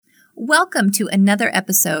Welcome to another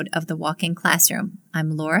episode of The Walking Classroom. I'm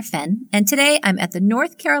Laura Fenn, and today I'm at the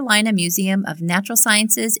North Carolina Museum of Natural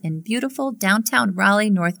Sciences in beautiful downtown Raleigh,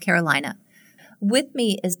 North Carolina. With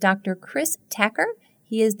me is Dr. Chris Tacker.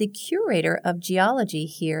 He is the curator of geology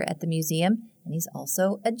here at the museum, and he's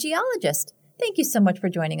also a geologist. Thank you so much for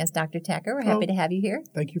joining us, Dr. Tacker. We're happy to have you here.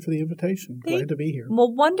 Thank you for the invitation. Glad to be here.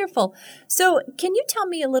 Well, wonderful. So can you tell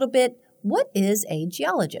me a little bit, what is a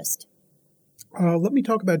geologist? Let me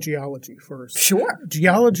talk about geology first. Sure.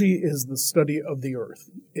 Geology is the study of the earth.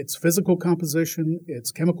 Its physical composition, its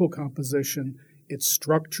chemical composition, its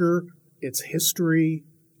structure, its history,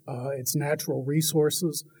 its natural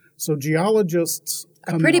resources. So geologists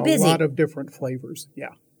come in a lot of different flavors.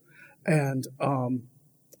 Yeah. And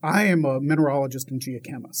I am a mineralogist and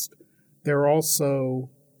geochemist. There are also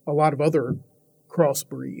a lot of other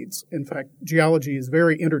crossbreeds. In fact, geology is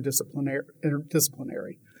very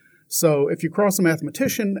interdisciplinary. So if you cross a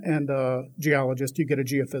mathematician and a geologist, you get a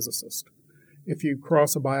geophysicist. If you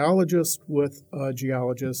cross a biologist with a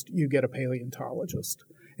geologist, you get a paleontologist.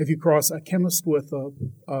 If you cross a chemist with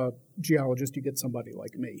a geologist, you get somebody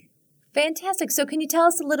like me. Fantastic. So can you tell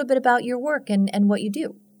us a little bit about your work and what you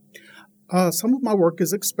do? Some of my work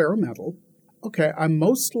is experimental. Okay, I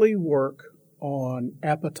mostly work on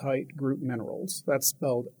apatite group minerals. That's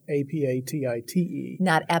spelled A-P-A-T-I-T-E.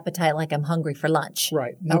 Not appetite like I'm hungry for lunch.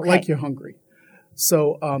 Right, not like you're hungry.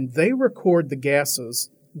 So they record the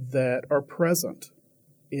gases that are present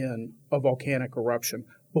in a volcanic eruption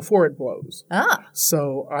before it blows.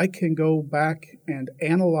 So I can go back and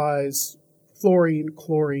analyze fluorine,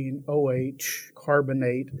 chlorine, OH,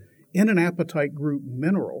 carbonate in an apatite group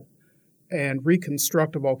mineral and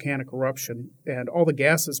reconstruct a volcanic eruption and all the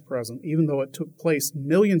gases present, even though it took place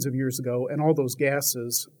millions of years ago, and all those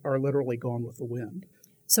gases are literally gone with the wind.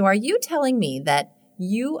 So are you telling me that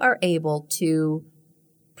you are able to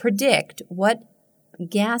predict what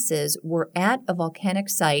gases were at a volcanic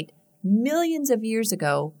site millions of years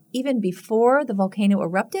ago, even before the volcano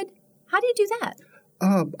erupted? How do you do that?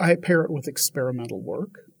 I pair it with experimental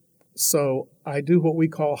work. So I do what we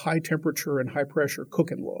call high temperature and high pressure cook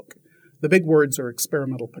and look. The big words are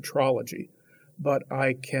experimental petrology, but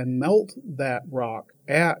I can melt that rock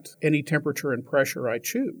at any temperature and pressure I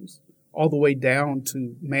choose, all the way down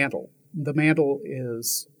to mantle. The mantle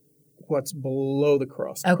is what's below the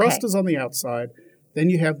crust. The crust is on the outside,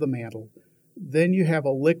 then you have the mantle, then you have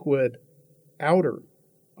a liquid outer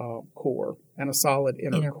core and a solid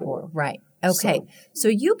inner core. Right. Okay. So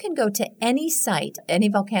you can go to any site, any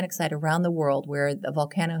volcanic site around the world where the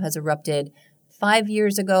volcano has erupted 5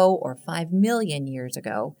 years ago or 5 million years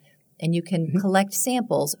ago, and you can collect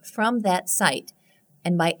samples from that site.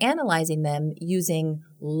 And by analyzing them using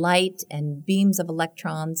light and beams of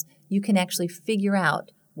electrons, you can actually figure out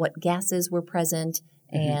what gases were present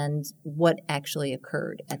and what actually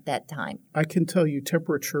occurred at that time. I can tell you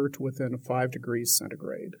temperature to within 5 degrees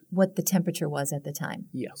centigrade. What the temperature was at the time?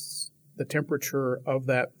 Yes. The temperature of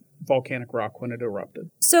that volcanic rock when it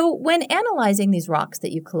erupted. So when analyzing these rocks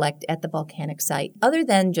that you collect at the volcanic site, other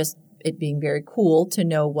than just it being very cool to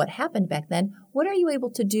know what happened back then, what are you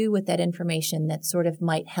able to do with that information that sort of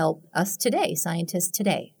might help us today, scientists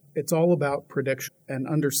today? It's all about prediction and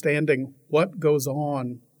understanding what goes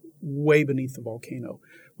on way beneath the volcano.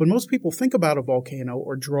 When most people think about a volcano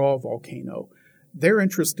or draw a volcano, they're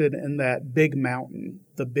interested in that big mountain,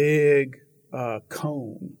 the big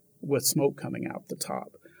cone with smoke coming out the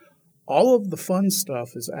top. All of the fun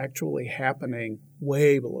stuff is actually happening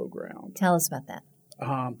way below ground. Tell us about that.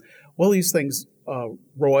 Well, these things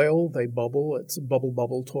roil, they bubble. It's bubble,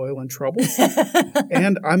 bubble, toil, and trouble.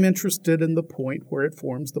 And I'm interested in the point where it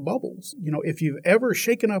forms the bubbles. You know, if you've ever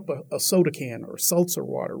shaken up a soda can or seltzer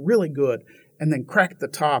water really good and then cracked the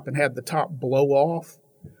top and had the top blow off,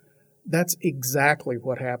 that's exactly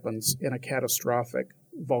what happens in a catastrophic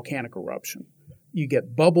volcanic eruption. You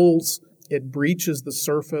get bubbles. It breaches the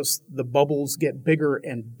surface, the bubbles get bigger,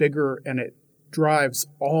 and it drives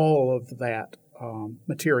all of that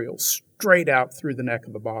material straight out through the neck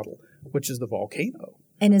of the bottle, which is the volcano.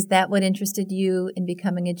 And is that what interested you in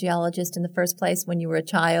becoming a geologist in the first place when you were a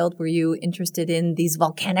child? Were you interested in these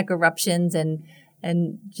volcanic eruptions and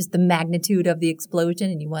just the magnitude of the explosion,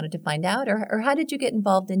 and you wanted to find out? Or how did you get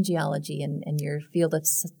involved in geology and your field of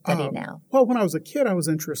study now? Well, when I was a kid, I was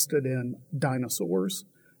interested in dinosaurs.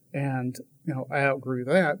 And, I outgrew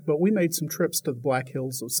that, but we made some trips to the Black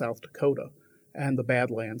Hills of South Dakota and the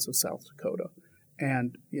Badlands of South Dakota.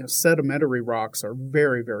 And, sedimentary rocks are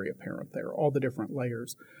very, very apparent there, all the different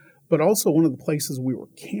layers. But also one of the places we were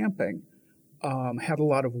camping had a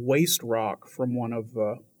lot of waste rock from one of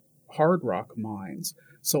the hard rock mines.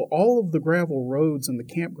 So all of the gravel roads in the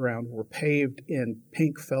campground were paved in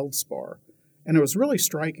pink feldspar. And it was really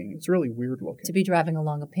striking. It's really weird looking. To be driving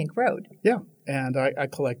along a pink road. Yeah, and I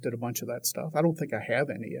collected a bunch of that stuff. I don't think I have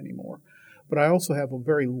any anymore. But I also have a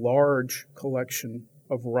very large collection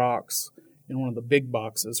of rocks in one of the big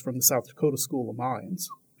boxes from the South Dakota School of Mines.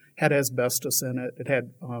 Had asbestos in it. It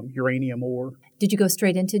had uranium ore. Did you go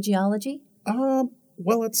straight into geology?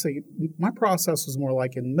 Well, let's see. My process was more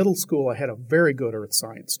like in middle school, I had a very good earth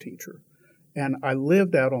science teacher. And I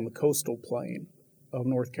lived out on the coastal plain of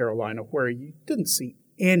North Carolina where you didn't see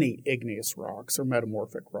any igneous rocks or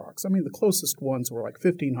metamorphic rocks. I mean, the closest ones were like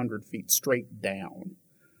 1,500 feet straight down.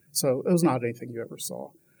 So it was not anything you ever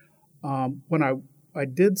saw. When I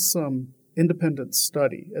did some independent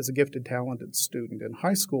study as a gifted, talented student in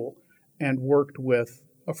high school and worked with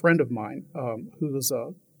a friend of mine who was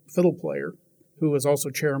a fiddle player who was also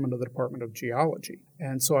chairman of the Department of Geology.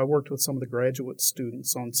 And so I worked with some of the graduate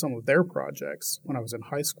students on some of their projects when I was in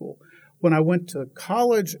high school. When I went to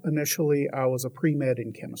college, initially, I was a pre-med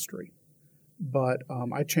in chemistry. But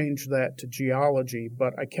I changed that to geology,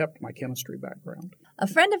 but I kept my chemistry background. A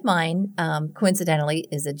friend of mine, coincidentally,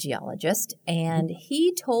 is a geologist, and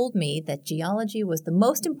he told me that geology was the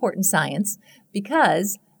most important science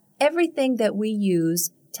because everything that we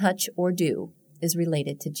use, touch, or do is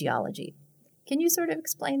related to geology. Can you sort of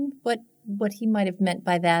explain what he might have meant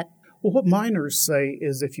by that? Well, what miners say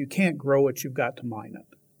is if you can't grow it, you've got to mine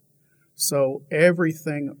it. So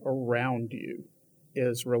everything around you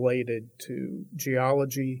is related to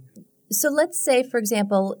geology. So let's say, for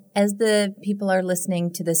example, as the people are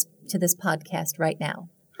listening to this podcast right now,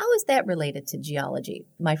 how is that related to geology?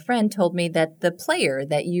 My friend told me that the player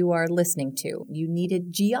that you are listening to, you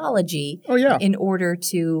needed geology in order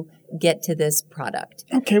to get to this product.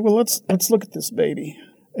 Okay, well, let's look at this baby.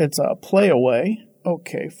 It's a play away.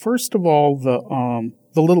 Okay, first of all,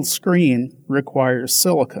 the little screen requires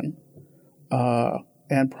silicon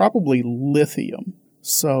and probably lithium.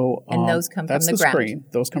 So and those come that's from the ground. Screen.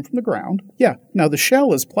 Those come from the ground. Yeah. Now the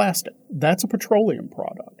shell is plastic. That's a petroleum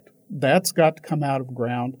product. That's got to come out of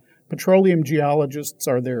ground. Petroleum geologists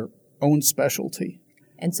are their own specialty.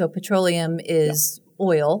 And so petroleum is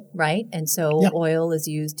oil, right? And so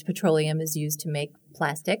petroleum is used to make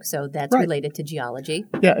plastic. So that's related to geology.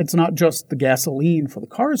 Yeah, it's not just the gasoline for the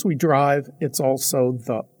cars we drive. It's also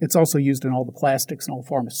used in all the plastics and all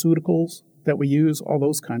pharmaceuticals that we use, all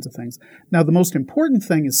those kinds of things. Now, the most important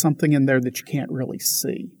thing is something in there that you can't really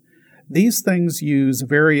see. These things use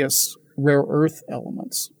various rare earth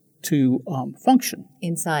elements to function.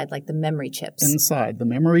 Inside, like the memory chips. Inside, the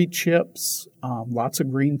memory chips, lots of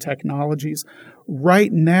green technologies.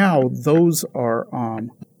 Right now, those are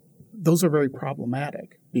very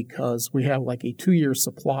problematic because we have like a 2-year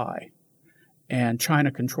supply, and China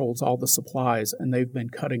controls all the supplies, and they've been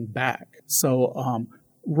cutting back. So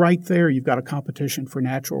right there, you've got a competition for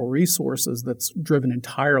natural resources that's driven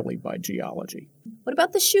entirely by geology. What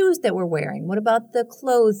about the shoes that we're wearing? What about the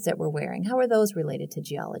clothes that we're wearing? How are those related to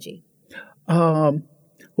geology? Well,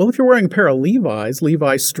 if you're wearing a pair of Levi's,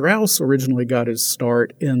 Levi Strauss originally got his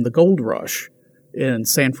start in the gold rush in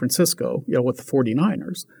San Francisco, with the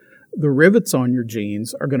 49ers. The rivets on your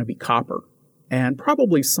jeans are going to be copper and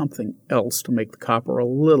probably something else to make the copper a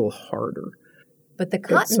little harder. But the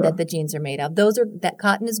cotton that the jeans are made of, that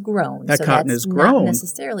cotton is grown. That cotton is grown. Not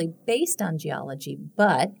necessarily based on geology,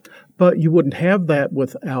 but you wouldn't have that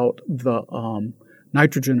without the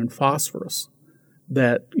nitrogen and phosphorus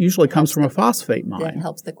that usually comes from a phosphate mine. That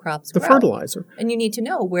helps the crops grow. The fertilizer. And you need to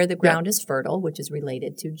know where the ground is fertile, which is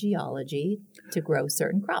related to geology, to grow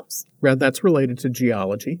certain crops. That's related to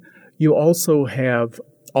geology. You also have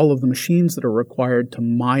all of the machines that are required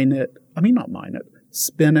to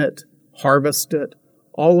spin it, harvest it.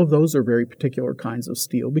 All of those are very particular kinds of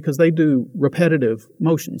steel because they do repetitive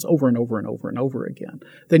motions over and over and over and over again.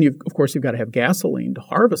 Then, you've got to have gasoline to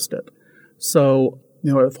harvest it. So,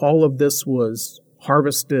 if all of this was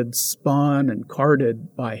harvested, spun, and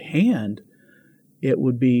carted by hand, it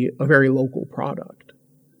would be a very local product.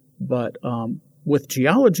 But with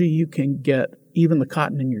geology, you can get even the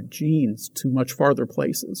cotton in your jeans to much farther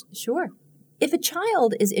places. Sure. If a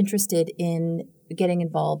child is interested in getting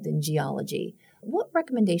involved in geology, what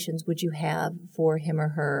recommendations would you have for him or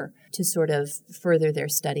her to sort of further their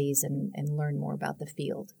studies and learn more about the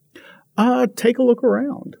field? Take a look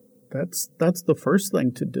around. That's the first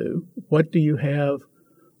thing to do. What do you have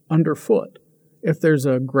underfoot? If there's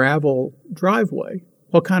a gravel driveway,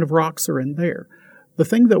 what kind of rocks are in there? The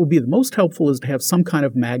thing that would be the most helpful is to have some kind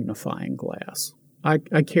of magnifying glass. I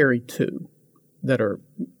carry 2 that are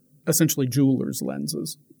essentially jeweler's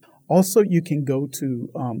lenses. Also, you can go to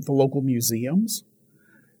the local museums.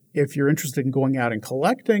 If you're interested in going out and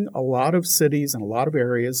collecting, a lot of cities and a lot of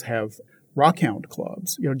areas have rockhound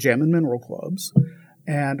clubs, gem and mineral clubs.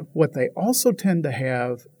 And what they also tend to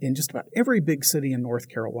have in just about every big city in North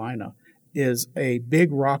Carolina is a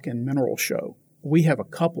big rock and mineral show. We have a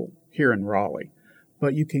couple here in Raleigh,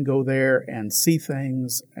 but you can go there and see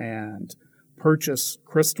things and purchase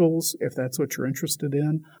crystals if that's what you're interested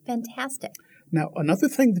in. Fantastic. Now, another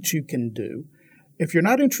thing that you can do, if you're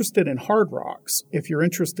not interested in hard rocks, if you're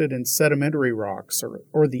interested in sedimentary rocks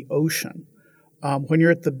or the ocean, when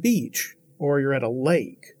you're at the beach or you're at a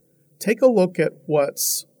lake, take a look at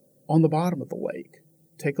what's on the bottom of the lake.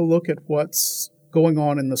 Take a look at what's going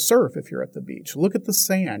on in the surf if you're at the beach. Look at the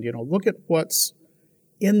sand, look at what's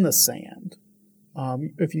in the sand.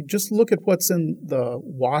 If you just look at what's in the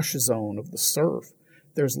wash zone of the surf,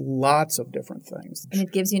 there's lots of different things. And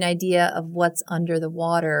it gives you an idea of what's under the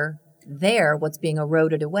water there, what's being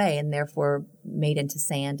eroded away and therefore made into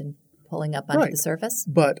sand and pulling up onto the surface.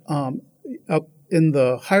 But up in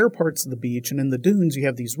the higher parts of the beach and in the dunes, you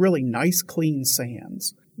have these really nice, clean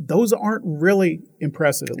sands. Those aren't really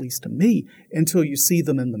impressive, at least to me, until you see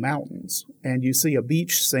them in the mountains. And you see a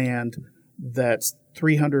beach sand that's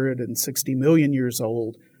 360 million years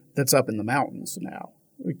old that's up in the mountains now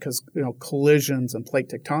because collisions and plate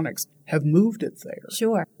tectonics have moved it there.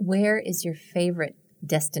 Sure. Where is your favorite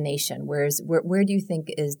destination? Where do you think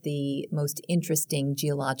is the most interesting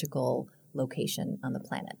geological location on the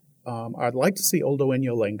planet? I'd like to see Oldo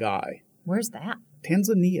Inyo Lengai. Where's that?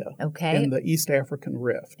 Tanzania. Okay. In the East African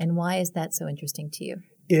Rift. And why is that so interesting to you?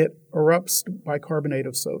 It erupts bicarbonate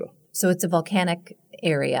of soda. So it's a volcanic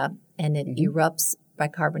area, and it erupts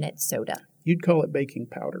bicarbonate soda. You'd call it baking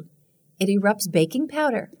powder. It erupts baking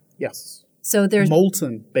powder? Yes. So there's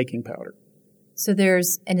molten baking powder. So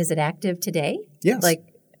and is it active today? Yes.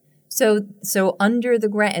 So under the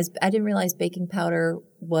ground, I didn't realize baking powder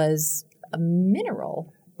was a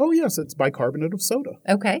mineral. Oh, yes, it's bicarbonate of soda.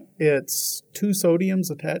 Okay. It's 2 sodiums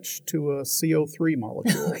attached to a CO3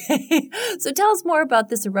 molecule. Okay. So tell us more about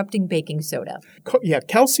this erupting baking soda.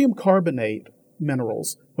 Calcium carbonate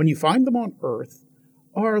minerals, when you find them on Earth,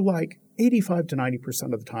 are like 85 to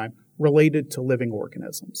 90% of the time related to living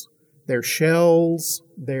organisms. They're shells,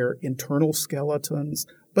 they're internal skeletons,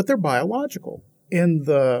 but they're biological. In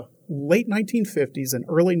the late 1950s and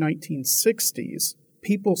early 1960s,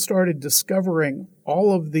 people started discovering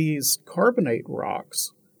all of these carbonate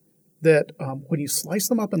rocks that when you slice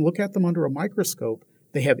them up and look at them under a microscope,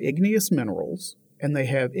 they have igneous minerals and they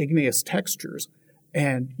have igneous textures.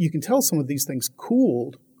 And you can tell some of these things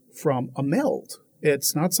cooled from a melt.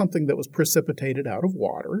 It's not something that was precipitated out of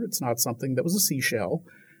water. It's not something that was a seashell.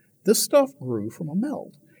 This stuff grew from a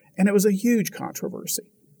melt. And it was a huge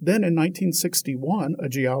controversy. Then in 1961, a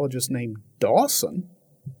geologist named Dawson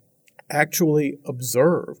actually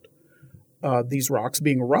observed these rocks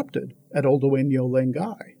being erupted at Oldo Inyo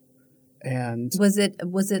Lengai. And was it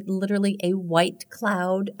literally a white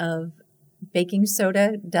cloud of baking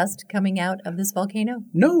soda dust coming out of this volcano?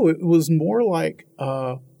 No, it was more like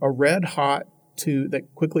a red hot that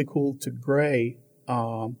quickly cooled to gray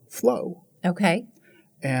flow. Okay.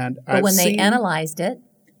 But when they analyzed it,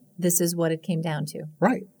 this is what it came down to.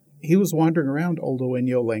 Right. He was wandering around Oldo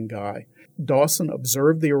Inyo Lengai. Dawson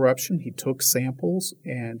observed the eruption. He took samples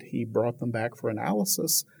and he brought them back for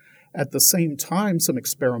analysis. At the same time, some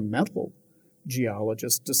experimental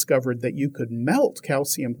geologists discovered that you could melt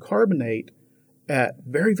calcium carbonate at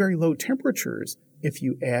very, very low temperatures if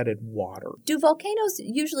you added water. Do volcanoes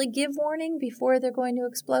usually give warning before they're going to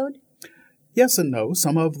explode? Yes and no.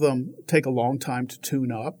 Some of them take a long time to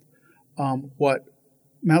tune up. What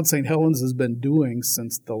Mount St. Helens has been doing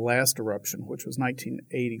since the last eruption, which was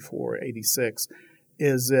 1984-86,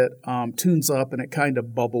 is it tunes up and it kind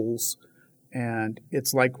of bubbles. And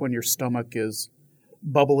it's like when your stomach is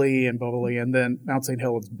bubbly, and then Mount St.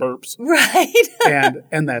 Helens burps. Right.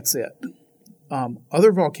 and that's it.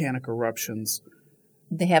 Other volcanic eruptions,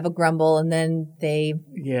 they have a grumble and then they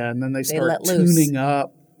start tuning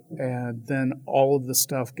up, and then all of the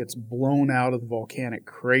stuff gets blown out of the volcanic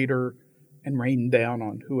crater and rained down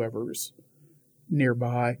on whoever's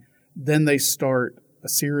nearby. Then they start a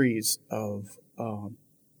series of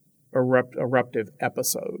eruptive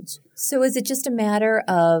episodes. So is it just a matter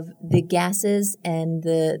of the gases and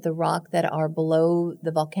the rock that are below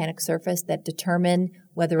the volcanic surface that determine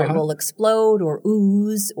whether it will explode or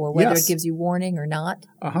ooze or whether it gives you warning or not?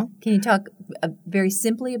 Uh-huh. Can you talk very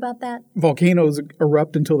simply about that? Volcanoes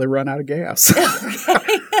erupt until they run out of gas.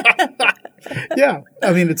 Yeah,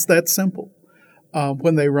 I mean, it's that simple.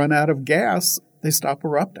 When they run out of gas, they stop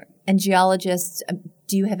erupting. And geologists,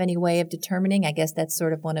 do you have any way of determining? I guess that's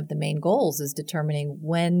sort of one of the main goals, is determining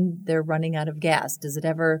when they're running out of gas. Does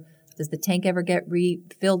the tank ever get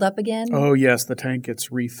refilled up again? Oh, yes, the tank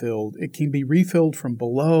gets refilled. It can be refilled from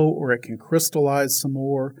below, or it can crystallize some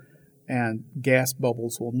more, and gas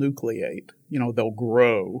bubbles will nucleate. They'll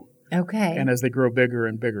grow. Okay. And as they grow bigger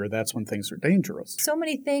and bigger, that's when things are dangerous. So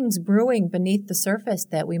many things brewing beneath the surface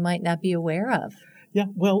that we might not be aware of. Yeah,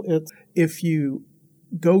 well, if you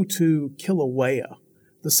go to Kilauea,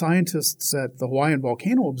 the scientists at the Hawaiian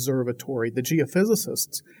Volcano Observatory, the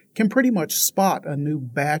geophysicists, can pretty much spot a new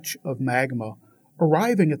batch of magma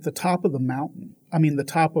arriving at the top of the mountain. The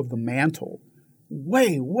top of the mantle,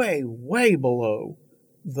 way, way, way below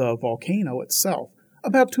the volcano itself,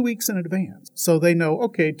 about 2 weeks in advance. So they know,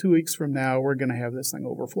 okay, 2 weeks from now, we're going to have this thing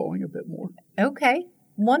overflowing a bit more. Okay,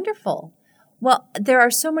 wonderful. Well, there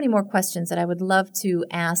are so many more questions that I would love to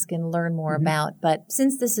ask and learn more about. But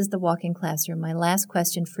since this is the walking classroom, my last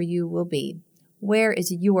question for you will be, where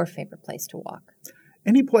is your favorite place to walk?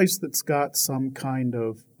 Any place that's got some kind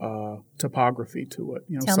of topography to it.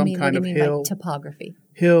 Tell some me kind what you of mean hill, by topography.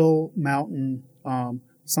 Hill, mountain,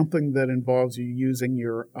 something that involves you using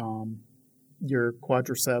your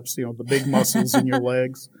quadriceps, the big muscles in your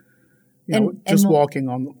legs. Walking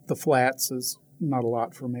on the flats is not a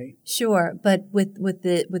lot for me. Sure, but with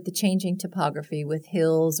the changing topography, with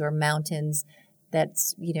hills or mountains,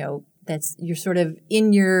 that's you're sort of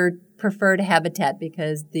in your preferred habitat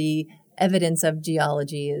because the evidence of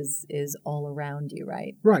geology is all around you,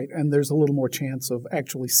 right? Right, and there's a little more chance of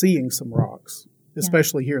actually seeing some rocks,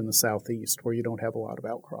 especially here in the southeast where you don't have a lot of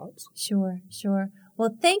outcrops. Sure.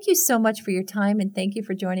 Well, thank you so much for your time, and thank you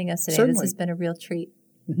for joining us today. Certainly. This has been a real treat.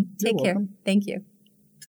 Mm-hmm. Take care. Welcome. Thank you.